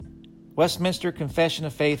Westminster Confession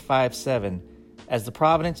of Faith 5:7. As the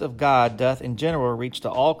providence of God doth in general reach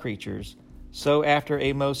to all creatures, so after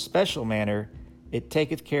a most special manner it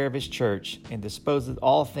taketh care of his church, and disposeth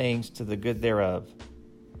all things to the good thereof.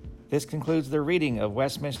 This concludes the reading of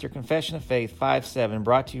Westminster Confession of Faith 5:7,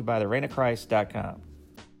 brought to you by thereignofchrist.com.